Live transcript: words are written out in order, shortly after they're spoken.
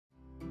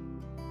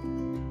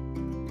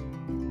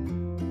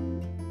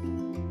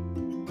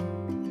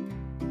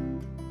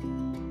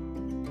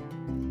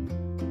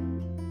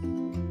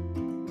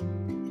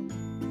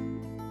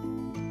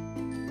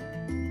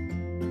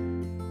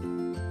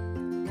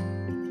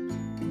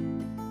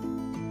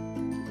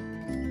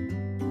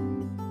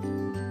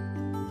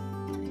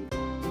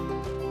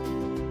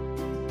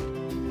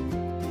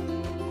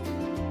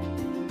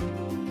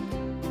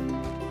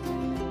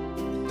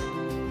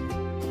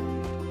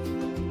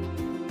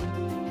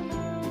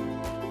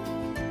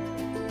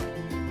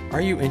Are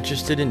you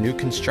interested in new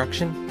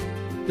construction?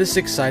 This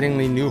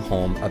excitingly new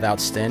home of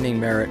outstanding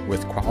merit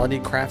with quality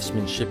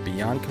craftsmanship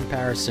beyond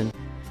comparison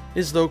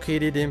is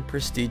located in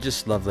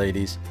prestigious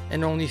Loveladies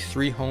and only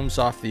 3 homes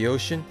off the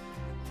ocean,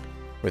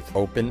 with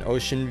open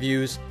ocean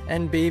views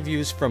and bay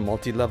views from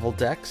multi-level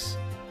decks,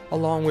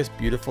 along with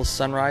beautiful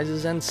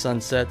sunrises and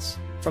sunsets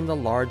from the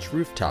large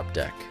rooftop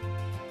deck.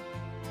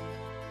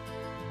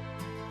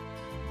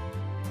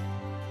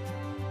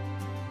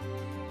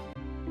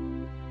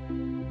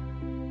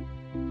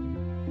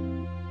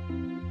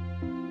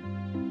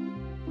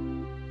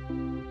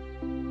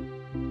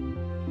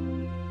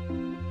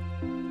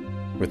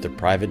 With the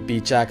private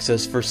beach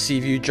access for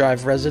Seaview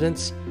Drive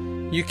residents,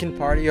 you can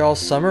party all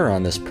summer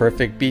on this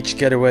perfect beach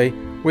getaway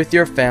with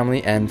your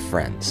family and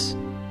friends.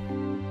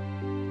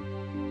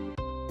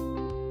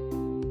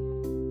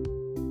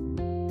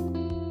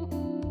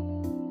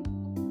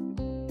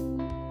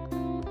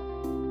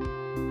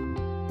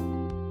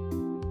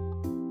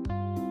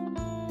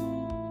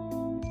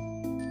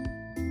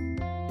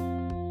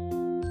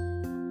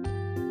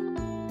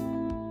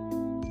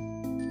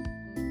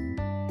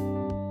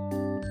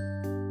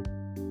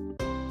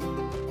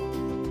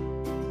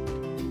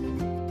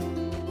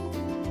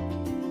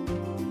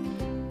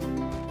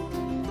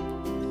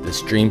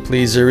 This dream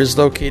pleaser is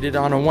located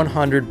on a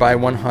 100 by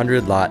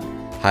 100 lot,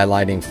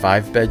 highlighting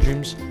 5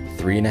 bedrooms,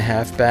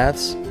 3.5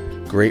 baths,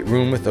 great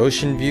room with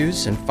ocean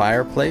views and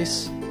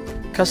fireplace,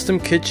 custom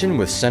kitchen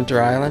with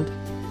center island,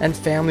 and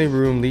family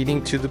room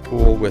leading to the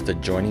pool with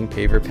adjoining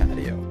paver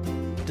patio,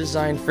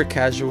 designed for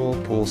casual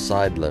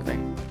poolside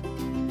living.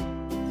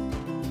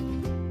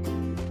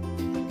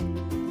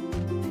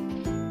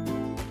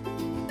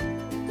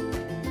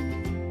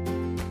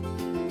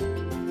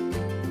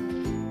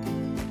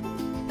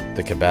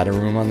 The Cabana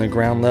Room on the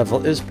ground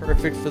level is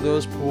perfect for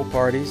those pool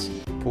parties,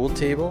 pool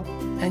table,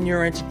 and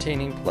your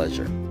entertaining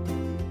pleasure,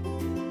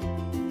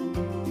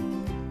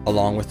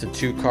 along with the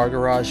 2-car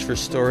garage for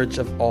storage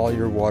of all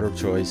your water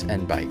toys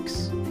and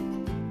bikes.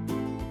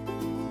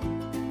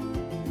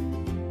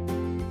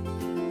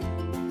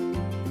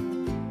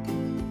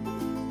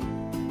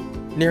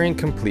 Nearing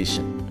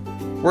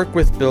completion. Work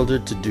with builder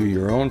to do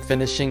your own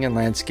finishing and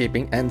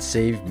landscaping and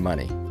save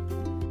money.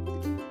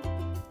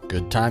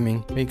 Good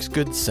timing makes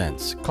good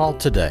sense. Call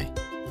today.